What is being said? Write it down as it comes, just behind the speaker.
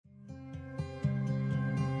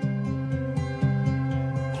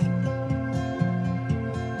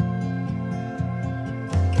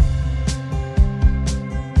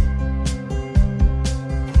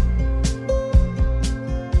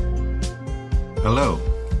Hello,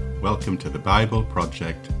 welcome to the Bible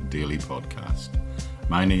Project Daily Podcast.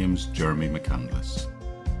 My name's Jeremy McCandless.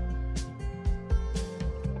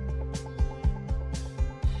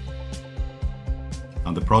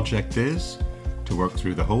 And the project is to work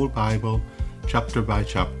through the whole Bible, chapter by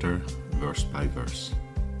chapter, verse by verse.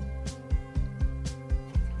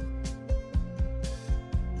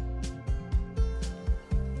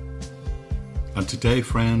 And today,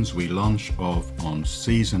 friends, we launch off on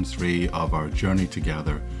Season 3 of our journey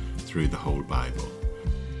together through the whole Bible.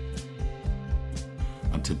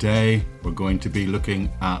 And today, we're going to be looking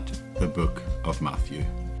at the book of Matthew.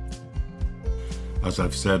 As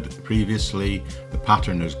I've said previously, the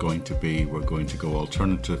pattern is going to be we're going to go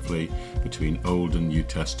alternatively between Old and New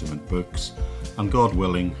Testament books, and God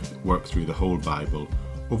willing, work through the whole Bible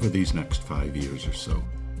over these next 5 years or so.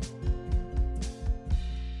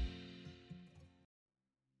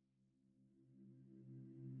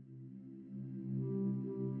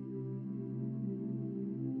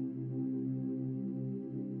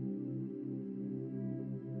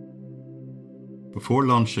 Before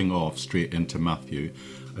launching off straight into Matthew,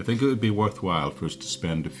 I think it would be worthwhile for us to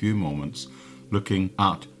spend a few moments looking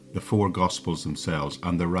at the four Gospels themselves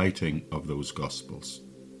and the writing of those Gospels.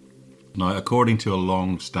 Now, according to a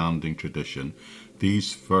long-standing tradition,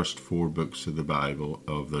 these first four books of the Bible,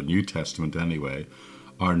 of the New Testament anyway,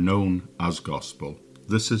 are known as Gospel.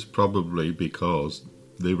 This is probably because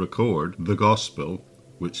they record the Gospel,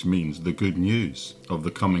 which means the good news of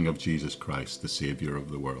the coming of Jesus Christ, the Saviour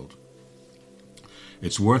of the world.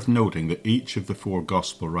 It's worth noting that each of the four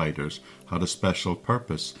Gospel writers had a special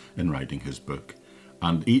purpose in writing his book,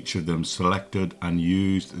 and each of them selected and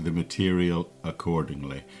used the material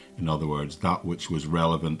accordingly. In other words, that which was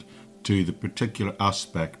relevant to the particular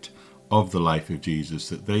aspect of the life of Jesus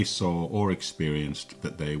that they saw or experienced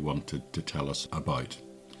that they wanted to tell us about.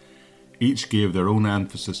 Each gave their own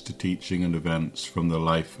emphasis to teaching and events from the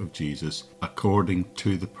life of Jesus according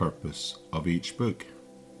to the purpose of each book.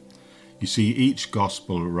 You see, each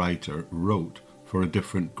Gospel writer wrote for a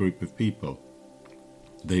different group of people.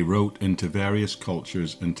 They wrote into various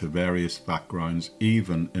cultures, into various backgrounds,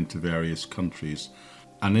 even into various countries.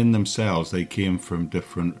 And in themselves, they came from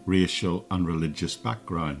different racial and religious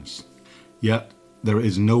backgrounds. Yet, there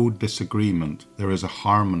is no disagreement. There is a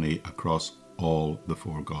harmony across all the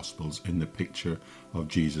four Gospels in the picture of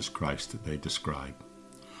Jesus Christ that they describe.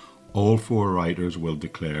 All four writers will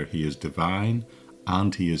declare he is divine,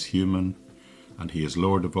 and he is human, and he is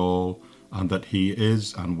Lord of all, and that he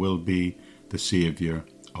is and will be the Saviour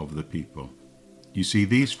of the people. You see,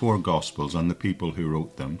 these four Gospels and the people who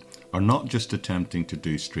wrote them are not just attempting to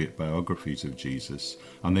do straight biographies of Jesus,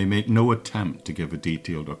 and they make no attempt to give a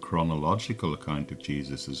detailed or chronological account of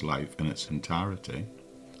Jesus' life in its entirety.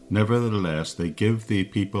 Nevertheless, they give the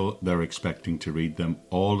people they're expecting to read them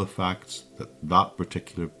all the facts that that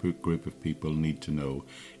particular group of people need to know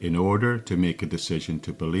in order to make a decision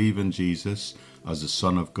to believe in Jesus as the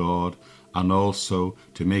Son of God, and also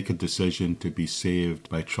to make a decision to be saved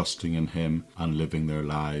by trusting in him and living their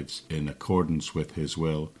lives in accordance with his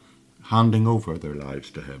will, handing over their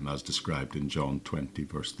lives to him as described in John 20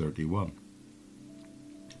 verse 31.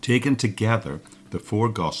 Taken together, the four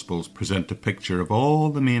Gospels present a picture of all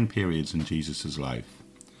the main periods in Jesus' life.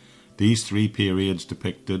 These three periods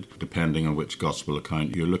depicted, depending on which Gospel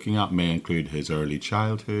account you're looking at, may include his early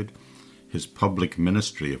childhood. His public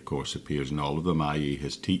ministry, of course, appears in all of them, i.e.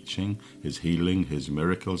 his teaching, his healing, his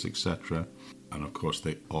miracles, etc. And of course,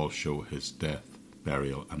 they all show his death,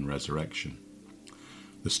 burial, and resurrection.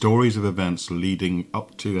 The stories of events leading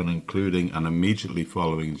up to and including and immediately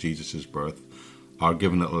following Jesus' birth are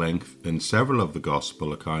given at length in several of the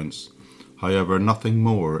Gospel accounts. However, nothing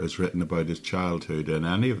more is written about his childhood in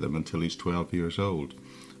any of them until he's 12 years old.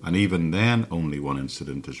 And even then, only one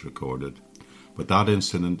incident is recorded. But that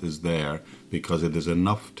incident is there because it is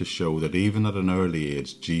enough to show that even at an early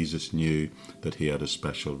age, Jesus knew that he had a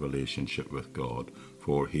special relationship with God.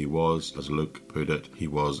 For he was, as Luke put it, he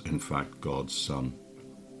was in fact God's son.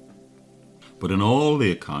 But in all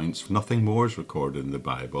the accounts, nothing more is recorded in the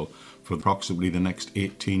Bible for approximately the next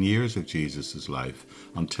 18 years of Jesus' life,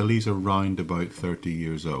 until he's around about 30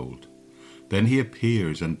 years old. Then he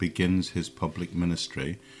appears and begins his public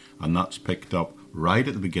ministry, and that's picked up right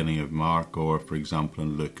at the beginning of Mark, or for example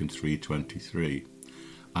in Luke in 3:23.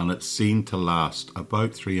 And it's seen to last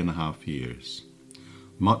about 3.5 years.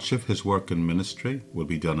 Much of his work and ministry will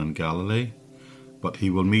be done in Galilee, but he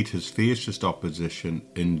will meet his fiercest opposition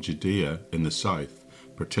in Judea in the south,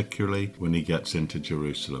 particularly when he gets into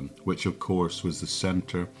Jerusalem, which of course was the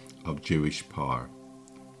centre of Jewish power.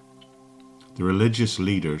 The religious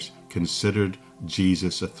leaders considered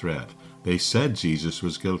Jesus a threat, They said Jesus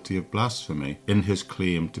was guilty of blasphemy in his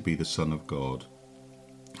claim to be the Son of God,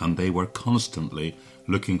 and they were constantly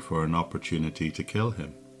looking for an opportunity to kill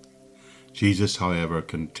him. Jesus, however,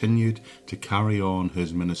 continued to carry on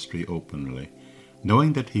his ministry openly,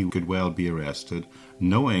 knowing that he could well be arrested,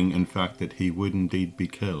 knowing, in fact, that he would indeed be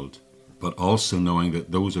killed, but also knowing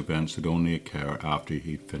that those events would only occur after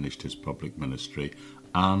he finished his public ministry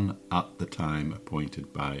and at the time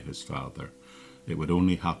appointed by his Father. It would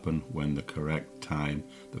only happen when the correct time,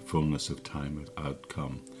 the fullness of time had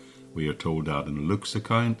come. We are told that in Luke's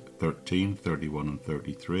account, 13, 31 and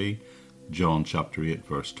 33, John chapter 8,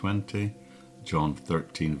 verse 20, John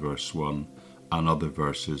 13, verse 1, and other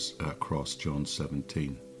verses across John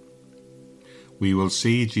 17. We will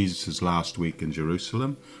see Jesus' last week in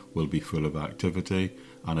Jerusalem will be full of activity,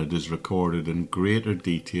 and it is recorded in greater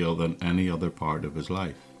detail than any other part of his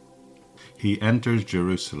life. He enters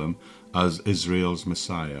Jerusalem as Israel's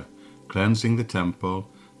Messiah, cleansing the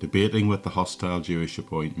temple, debating with the hostile Jewish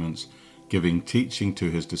appointments, giving teaching to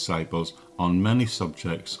his disciples on many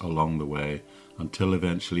subjects along the way, until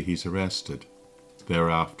eventually he's arrested.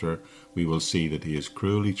 Thereafter, we will see that he is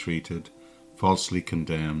cruelly treated, falsely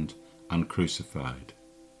condemned, and crucified.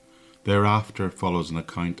 Thereafter follows an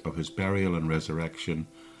account of his burial and resurrection,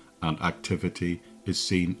 and activity is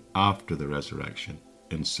seen after the resurrection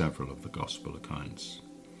in several of the Gospel accounts.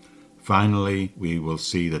 Finally, we will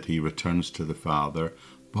see that he returns to the Father,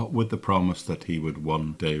 but with the promise that he would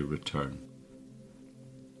one day return.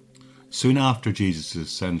 Soon after Jesus'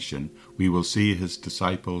 ascension, we will see his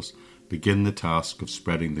disciples begin the task of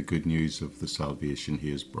spreading the good news of the salvation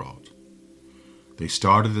he has brought. They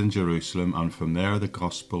started in Jerusalem, and from there the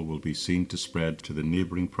gospel will be seen to spread to the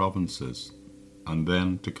neighbouring provinces, and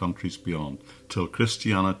then to countries beyond, till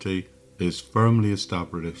Christianity is firmly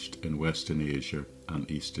established in Western Asia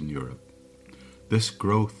and Eastern Europe. This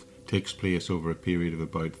growth takes place over a period of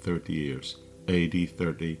about 30 years, AD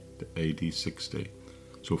 30 to AD 60.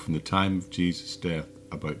 So from the time of Jesus' death,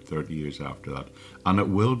 about 30 years after that. And it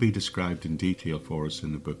will be described in detail for us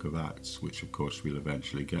in the book of Acts, which of course we'll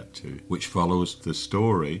eventually get to, which follows the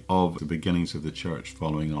story of the beginnings of the church,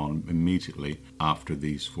 following on immediately after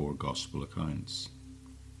these four gospel accounts.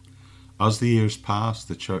 As the years pass,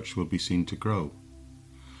 the church will be seen to grow.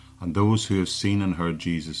 And those who have seen and heard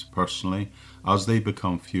Jesus personally, as they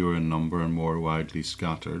become fewer in number and more widely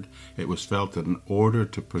scattered, it was felt that in order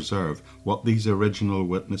to preserve what these original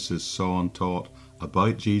witnesses saw and taught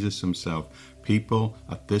about Jesus himself, people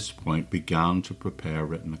at this point began to prepare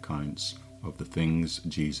written accounts of the things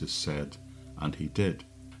Jesus said and he did.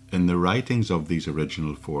 In the writings of these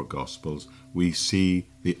original four Gospels, we see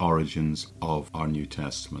the origins of our New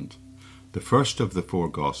Testament. The first of the four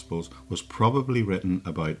Gospels was probably written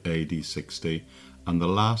about AD 60 and the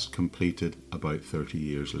last completed about 30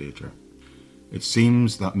 years later. It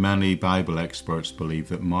seems that many Bible experts believe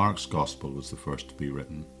that Mark's Gospel was the first to be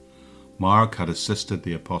written. Mark had assisted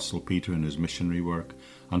the Apostle Peter in his missionary work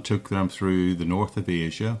and took them through the north of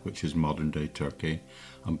Asia, which is modern-day Turkey,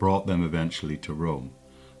 and brought them eventually to Rome.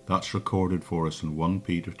 That's recorded for us in 1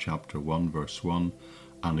 Peter chapter 1 verse 1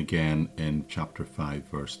 and again in chapter 5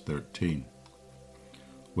 verse 13.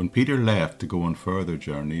 When Peter left to go on further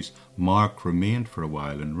journeys, Mark remained for a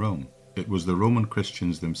while in Rome. It was the Roman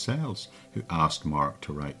Christians themselves who asked Mark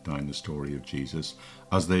to write down the story of Jesus,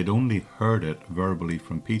 as they'd only heard it verbally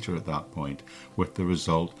from Peter at that point, with the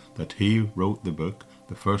result that he wrote the book,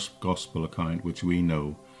 the first gospel account which we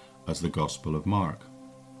know as the Gospel of Mark.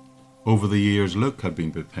 Over the years, Luke had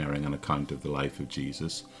been preparing an account of the life of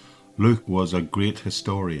Jesus. Luke was a great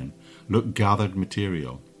historian. Luke gathered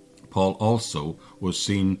material. Paul also was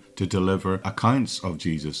seen to deliver accounts of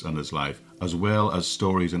Jesus and his life, as well as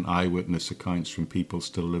stories and eyewitness accounts from people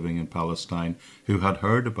still living in Palestine who had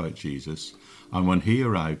heard about Jesus. And when he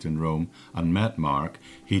arrived in Rome and met Mark,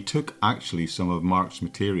 he took actually some of Mark's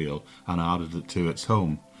material and added it to its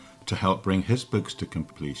home to help bring his books to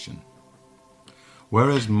completion.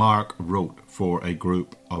 Whereas Mark wrote for a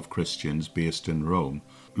group of Christians based in Rome,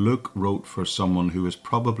 Luke wrote for someone who is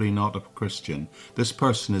probably not a Christian. This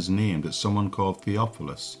person is named as someone called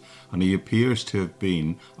Theophilus, and he appears to have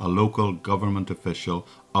been a local government official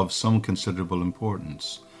of some considerable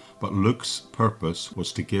importance. But Luke's purpose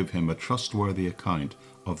was to give him a trustworthy account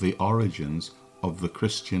of the origins of the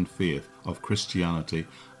Christian faith, of Christianity,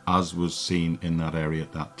 as was seen in that area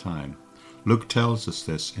at that time. Luke tells us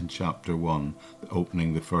this in chapter 1,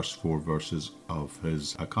 opening the first 4 verses of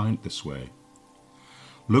his account this way.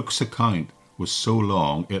 Luke's account was so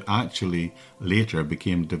long it actually later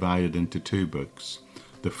became divided into 2 books,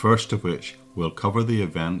 the first of which will cover the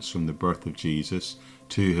events from the birth of Jesus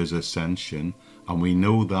to his ascension and we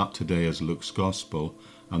know that today as Luke's Gospel,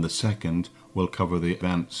 and the second will cover the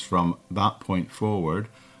events from that point forward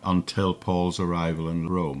until Paul's arrival in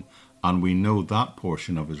Rome, and we know that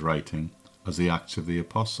portion of his writing as the Acts of the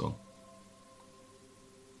Apostle.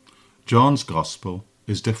 John's Gospel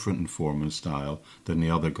is different in form and style than the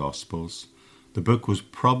other Gospels. The book was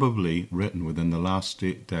probably written within the last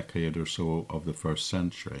decade or so of the first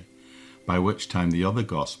century, by which time the other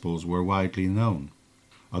Gospels were widely known.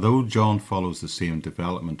 Although John follows the same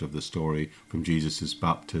development of the story from Jesus'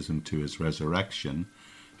 baptism to his resurrection,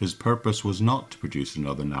 his purpose was not to produce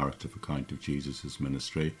another narrative account of Jesus'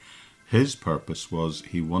 ministry. His purpose was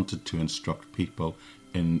he wanted to instruct people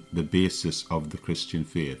in the basis of the Christian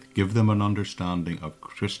faith, give them an understanding of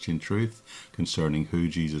Christian truth concerning who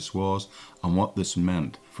Jesus was and what this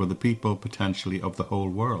meant for the people potentially of the whole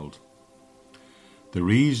world. The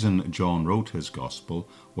reason John wrote his Gospel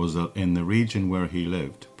was that in the region where he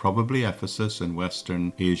lived, probably Ephesus in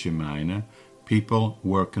Western Asia Minor, people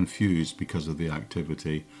were confused because of the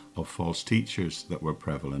activity of false teachers that were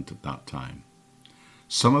prevalent at that time.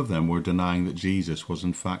 Some of them were denying that Jesus was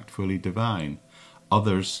in fact fully divine.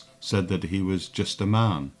 Others said that he was just a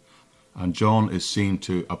man. And John is seen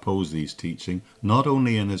to oppose these teaching, not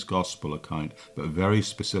only in his Gospel account, but very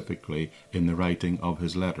specifically in the writing of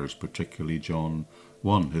his letters, particularly John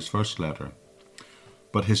 1, his first letter.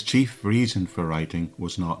 But his chief reason for writing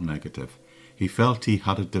was not negative. He felt he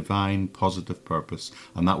had a divine, positive purpose,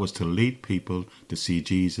 and that was to lead people to see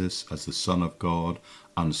Jesus as the Son of God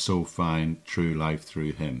and so find true life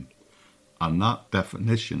through him. And that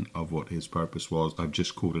definition of what his purpose was, I've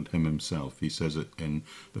just quoted him himself. He says it in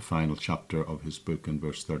the final chapter of his book in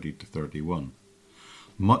verse 30 to 31.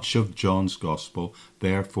 Much of John's Gospel,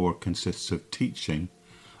 therefore, consists of teaching,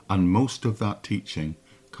 and most of that teaching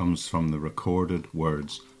comes from the recorded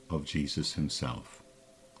words of Jesus himself.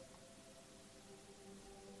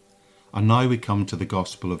 And now we come to the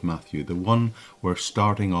Gospel of Matthew, the one we're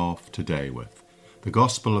starting off today with. The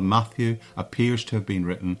Gospel of Matthew appears to have been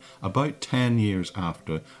written about 10 years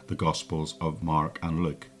after the Gospels of Mark and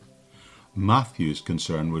Luke. Matthew's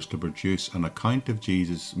concern was to produce an account of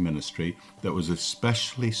Jesus' ministry that was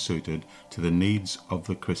especially suited to the needs of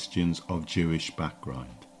the Christians of Jewish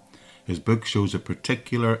background. His book shows a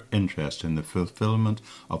particular interest in the fulfillment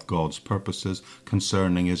of God's purposes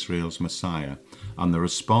concerning Israel's Messiah and the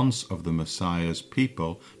response of the Messiah's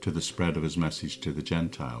people to the spread of his message to the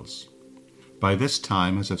Gentiles. By this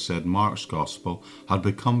time, as I've said, Mark's Gospel had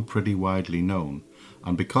become pretty widely known,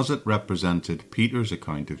 and because it represented Peter's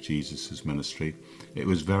account of Jesus' ministry, it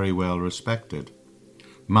was very well respected.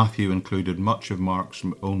 Matthew included much of Mark's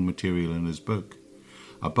own material in his book.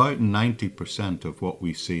 About 90% of what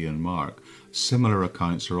we see in Mark, similar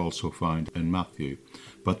accounts are also found in Matthew,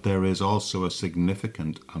 but there is also a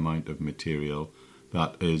significant amount of material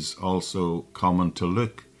that is also common to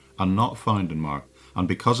Luke and not found in Mark. And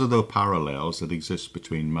because of the parallels that exist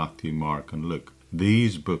between Matthew, Mark and Luke,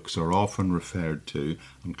 these books are often referred to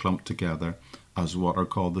and clumped together as what are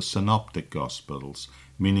called the Synoptic Gospels,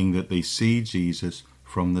 meaning that they see Jesus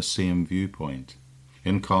from the same viewpoint.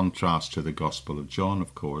 In contrast to the Gospel of John,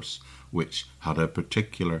 of course, which had a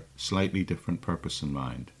particular, slightly different purpose in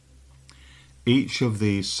mind. Each of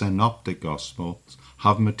these Synoptic Gospels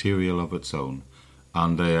have material of its own,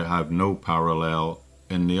 and they have no parallel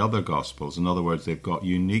in the other Gospels. In other words, they've got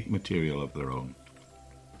unique material of their own.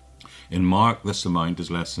 In Mark, this amount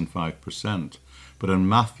is less than 5%, but in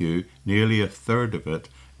Matthew, nearly a third of it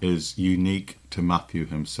is unique to Matthew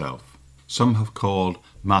himself. Some have called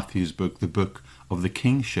Matthew's book the book of the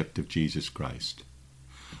kingship of Jesus Christ.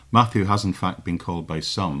 Matthew has in fact been called by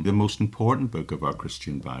some the most important book of our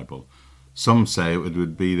Christian Bible. Some say it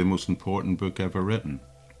would be the most important book ever written.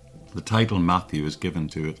 The title Matthew is given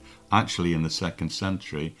to it actually in the 2nd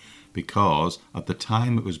century because at the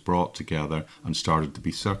time it was brought together and started to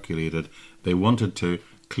be circulated, they wanted to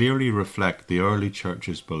clearly reflect the early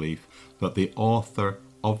church's belief that the author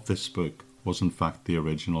of this book was in fact the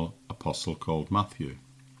original apostle called Matthew.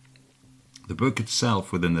 The book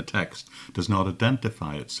itself within the text does not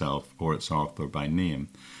identify itself or its author by name,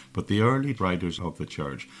 but the early writers of the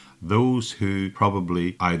church, those who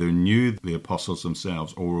probably either knew the apostles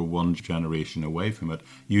themselves or were one generation away from it,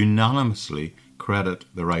 unanimously credit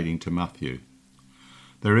the writing to Matthew.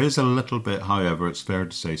 There is a little bit, however, it's fair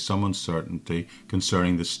to say, some uncertainty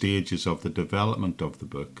concerning the stages of the development of the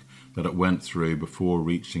book that it went through before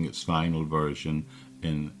reaching its final version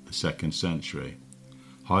in the 2nd century.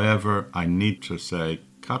 However, I need to say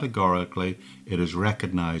categorically it is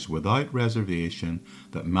recognized without reservation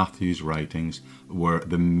that Matthew's writings were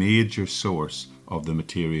the major source of the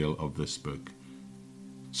material of this book.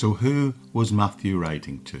 So who was Matthew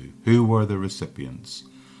writing to? Who were the recipients?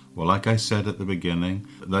 Well, like I said at the beginning,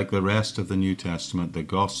 like the rest of the New Testament, the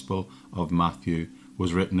Gospel of Matthew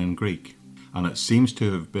was written in Greek. And it seems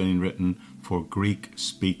to have been written for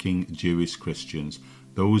Greek-speaking Jewish Christians,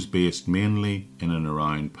 those based mainly in and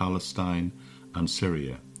around Palestine and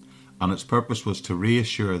Syria. And its purpose was to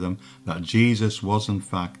reassure them that Jesus was in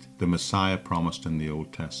fact the Messiah promised in the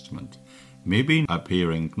Old Testament, maybe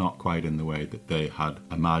appearing not quite in the way that they had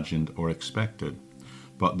imagined or expected,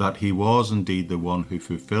 but that he was indeed the one who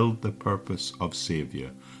fulfilled the purpose of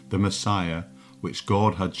Saviour, the Messiah, which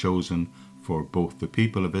God had chosen for both the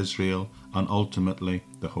people of Israel and ultimately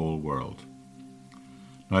the whole world.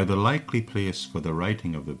 Now, the likely place for the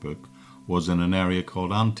writing of the book was in an area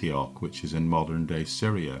called Antioch, which is in modern-day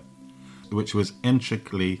Syria, which was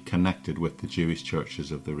intricately connected with the Jewish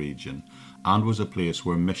churches of the region, and was a place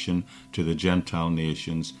where mission to the Gentile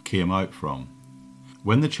nations came out from.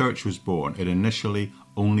 When the church was born, it initially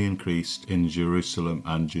only increased in Jerusalem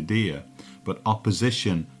and Judea, but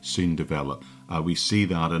opposition soon developed. We see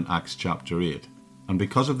that in Acts chapter 8. And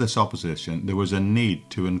because of this opposition, there was a need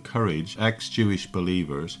to encourage ex-Jewish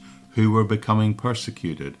believers who were becoming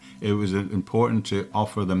persecuted. It was important to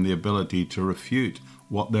offer them the ability to refute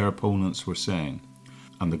what their opponents were saying.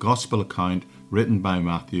 And the gospel account written by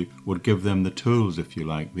Matthew would give them the tools, if you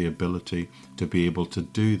like, the ability to be able to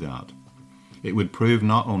do that. It would prove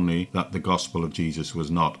not only that the gospel of Jesus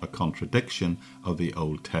was not a contradiction of the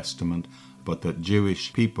Old Testament, but that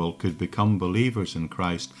Jewish people could become believers in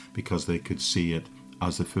Christ because they could see it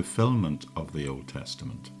as a fulfillment of the Old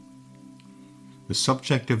Testament. The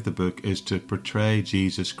subject of the book is to portray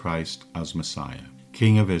Jesus Christ as Messiah,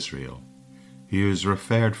 King of Israel. He is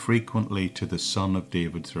referred frequently to the Son of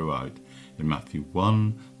David throughout, in Matthew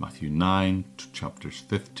 1, Matthew 9, chapters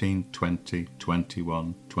 15, 20,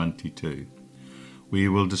 21, 22. We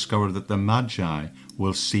will discover that the Magi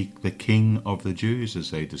will seek the King of the Jews, as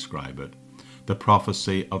they describe it. The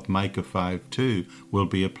prophecy of Micah 5:2 will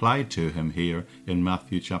be applied to him here in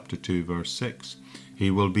Matthew chapter 2, verse 6. He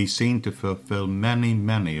will be seen to fulfill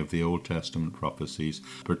many of the Old Testament prophecies,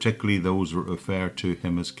 particularly those that refer to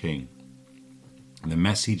him as King. The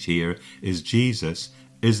message here is Jesus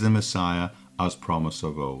is the Messiah as promised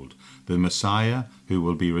of old. The Messiah who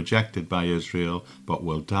will be rejected by Israel but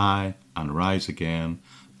will die and rise again,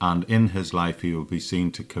 and in his life he will be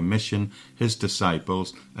seen to commission his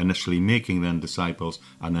disciples, initially making them disciples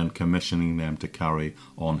and then commissioning them to carry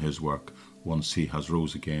on his work once he has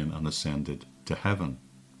rose again and ascended to heaven.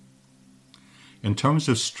 In terms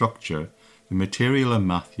of structure, the material in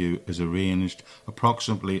Matthew is arranged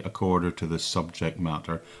approximately according to the subject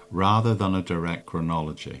matter rather than a direct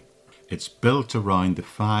chronology. It's built around the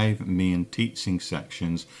 5 main teaching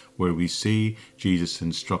sections where we see Jesus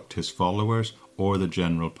instruct his followers or the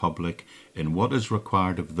general public in what is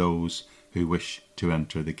required of those who wish to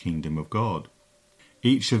enter the kingdom of God.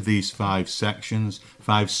 Each of these 5 sections,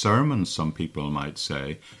 5 sermons some people might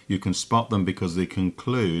say, you can spot them because they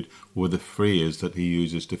conclude with a phrase that he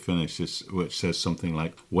uses to finish this, which says something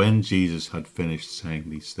like, when Jesus had finished saying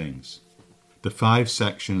these things. The 5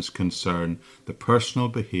 sections concern the personal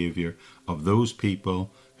behaviour of those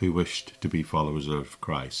people who wished to be followers of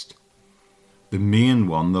Christ. The main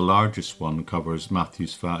one, the largest one, covers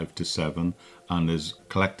Matthews 5 to 7 and is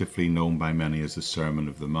collectively known by many as the Sermon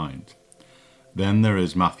of the Mount. Then there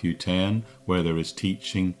is Matthew 10, where there is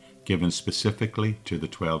teaching given specifically to the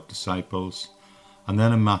 12 disciples. And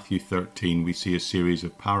then in Matthew 13 we see a series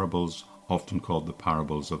of parables, often called the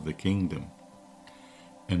parables of the kingdom.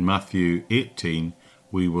 In Matthew 18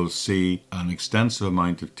 we will see an extensive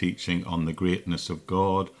amount of teaching on the greatness of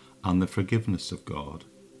God and the forgiveness of God.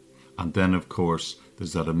 And then, of course,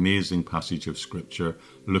 there's that amazing passage of Scripture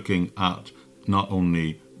looking at not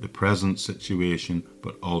only the present situation,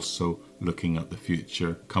 but also looking at the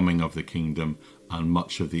future coming of the kingdom and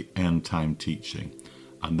much of the end-time teaching.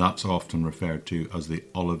 And that's often referred to as the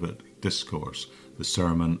Olivet Discourse, the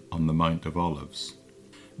Sermon on the Mount of Olives.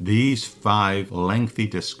 These 5 lengthy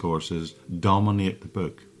discourses dominate the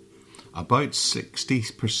book. About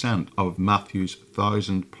 60% of Matthew's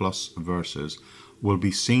 1,000+ verses will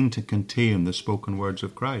be seen to contain the spoken words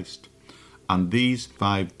of Christ. And these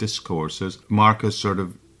 5 discourses mark as sort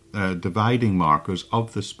of dividing markers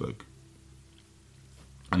of this book.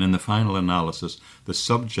 And in the final analysis, the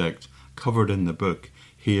subject covered in the book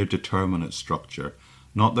here determine its structure,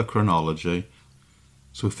 not the chronology.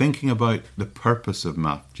 So thinking about the purpose of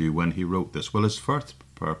Matthew when he wrote this, well, his first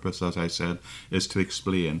purpose, as I said, is to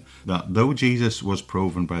explain that though Jesus was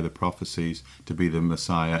proven by the prophecies to be the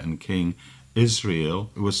Messiah and King,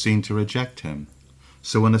 Israel was seen to reject him.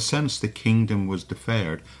 So in a sense, the kingdom was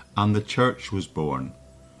deferred and the church was born,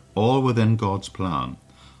 all within God's plan.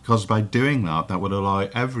 Because by doing that, that would allow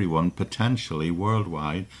everyone potentially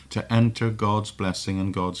worldwide to enter God's blessing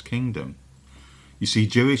and God's kingdom. You see,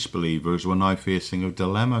 Jewish believers were now facing a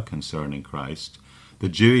dilemma concerning Christ. The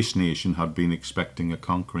Jewish nation had been expecting a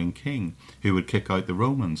conquering king who would kick out the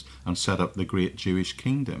Romans and set up the great Jewish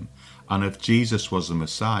kingdom. And if Jesus was the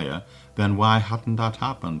Messiah, then why hadn't that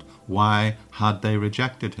happened? Why had they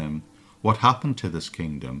rejected him? What happened to this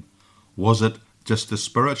kingdom? Was it just the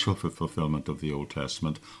spiritual fulfillment of the Old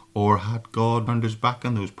Testament, or had God turned his back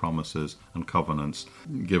on those promises and covenants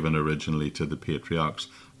given originally to the patriarchs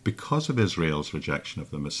because of Israel's rejection of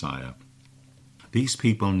the Messiah? These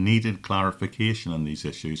people needed clarification on these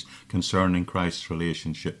issues concerning Christ's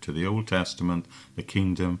relationship to the Old Testament, the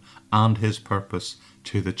kingdom, and his purpose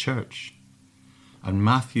to the church. And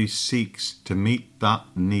Matthew seeks to meet that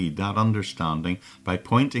need, that understanding, by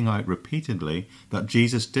pointing out repeatedly that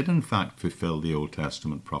Jesus did in fact fulfill the Old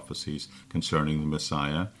Testament prophecies concerning the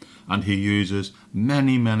Messiah, and he uses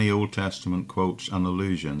many, many Old Testament quotes and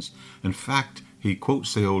allusions. In fact, he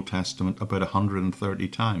quotes the Old Testament about 130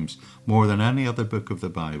 times, more than any other book of the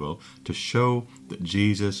Bible, to show that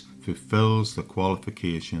Jesus fulfills the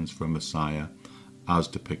qualifications for Messiah as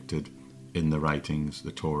depicted in the writings,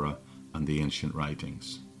 the Torah, and the ancient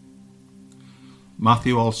writings.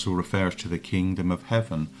 Matthew also refers to the kingdom of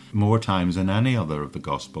heaven more times than any other of the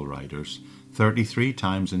gospel writers, 33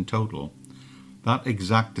 times in total. That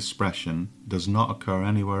exact expression does not occur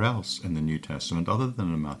anywhere else in the New Testament other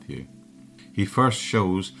than in Matthew. He first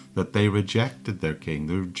shows that they rejected their king.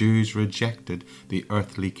 The Jews rejected the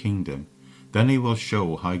earthly kingdom. Then he will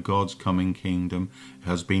show how God's coming kingdom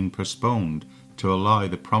has been postponed to allow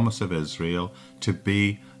the promise of Israel to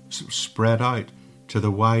be spread out to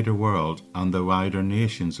the wider world and the wider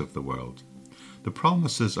nations of the world. The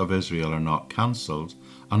promises of Israel are not cancelled,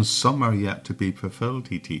 and some are yet to be fulfilled,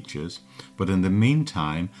 he teaches, but in the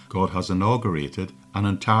meantime God has inaugurated an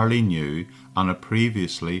entirely new and a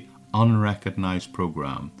previously unrecognized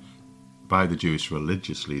program by the Jewish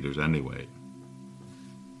religious leaders anyway.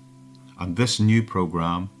 And this new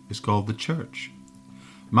program is called the church.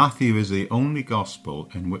 Matthew is the only gospel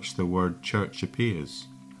in which the word church appears,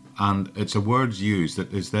 and it's a word used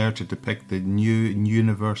that is there to depict the new and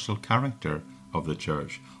universal character of the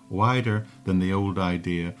church, wider than the old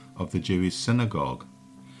idea of the Jewish synagogue.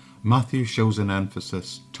 Matthew shows an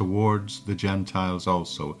emphasis towards the Gentiles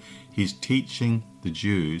also. He's teaching the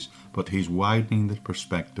Jews, but he's widening the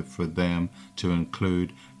perspective for them to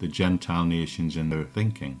include the Gentile nations in their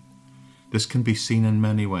thinking. This can be seen in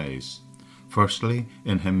many ways. Firstly,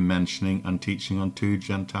 in him mentioning and teaching on 2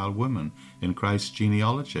 Gentile women in Christ's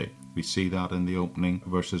genealogy. We see that in the opening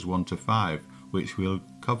verses 1 to 5, which we'll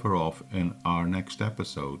cover off in our next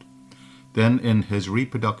episode. Then in his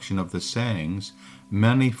reproduction of the sayings,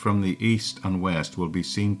 many from the east and west will be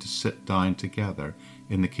seen to sit down together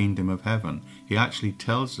in the kingdom of heaven. He actually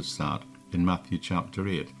tells us that in Matthew chapter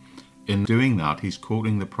 8. In doing that, he's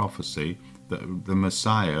quoting the prophecy that the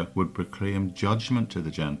Messiah would proclaim judgment to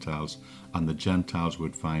the Gentiles, and the Gentiles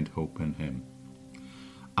would find hope in him.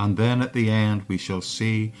 And then at the end we shall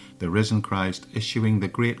see the risen Christ issuing the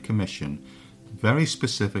Great Commission, very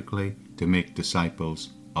specifically to make disciples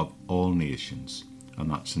of all nations, and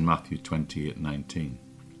that's in Matthew 28:19.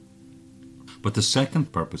 But the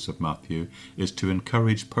second purpose of Matthew is to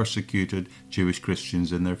encourage persecuted Jewish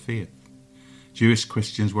Christians in their faith. Jewish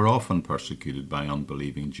Christians were often persecuted by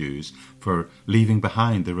unbelieving Jews for leaving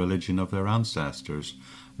behind the religion of their ancestors.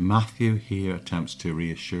 Matthew here attempts to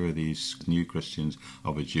reassure these new Christians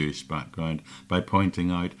of a Jewish background by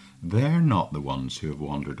pointing out they're not the ones who have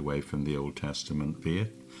wandered away from the Old Testament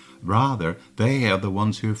faith. Rather, they are the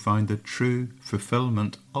ones who have found the true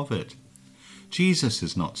fulfillment of it. Jesus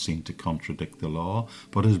is not seen to contradict the law,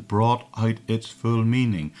 but has brought out its full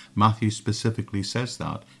meaning. Matthew specifically says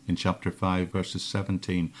that in chapter 5, verses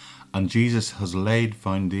 17. And Jesus has laid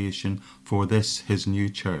foundation for this, his new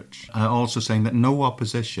church. Also saying that no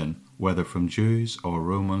opposition, whether from Jews or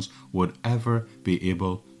Romans, would ever be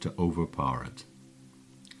able to overpower it.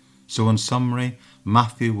 So in summary,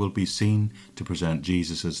 Matthew will be seen to present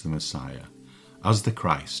Jesus as the Messiah, as the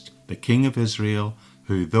Christ, the King of Israel,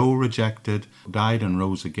 who, though rejected, died and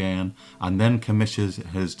rose again, and then commissions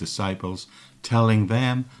his disciples, telling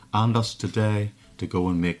them and us today to go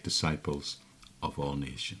and make disciples of all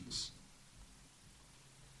nations.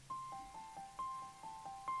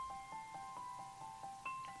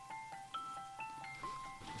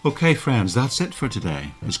 Okay, friends, that's it for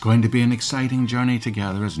today. It's going to be an exciting journey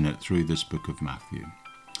together, isn't it, through this book of Matthew.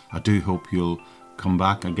 I do hope you'll Come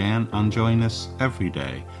back again and join us every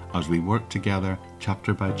day as we work together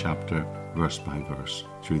chapter by chapter, verse by verse,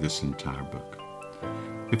 through this entire book.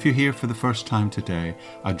 If you're here for the first time today,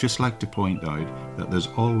 I'd just like to point out that there's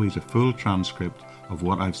always a full transcript of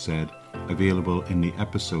what I've said available in the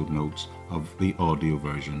episode notes of the audio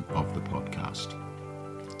version of the podcast.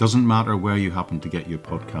 Doesn't matter where you happen to get your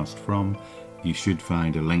podcast from, you should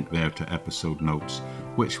find a link there to episode notes,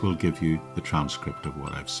 which will give you the transcript of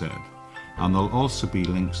what I've said. And there'll also be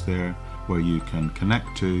links there where you can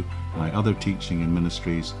connect to my other teaching and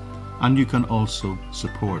ministries, and you can also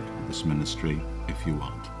support this ministry if you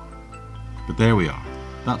want. But there we are.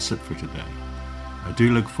 That's it for today. I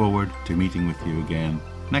do look forward to meeting with you again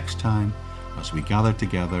next time as we gather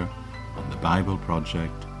together on the Bible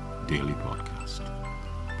Project Daily Podcast.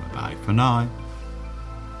 Bye-bye for now.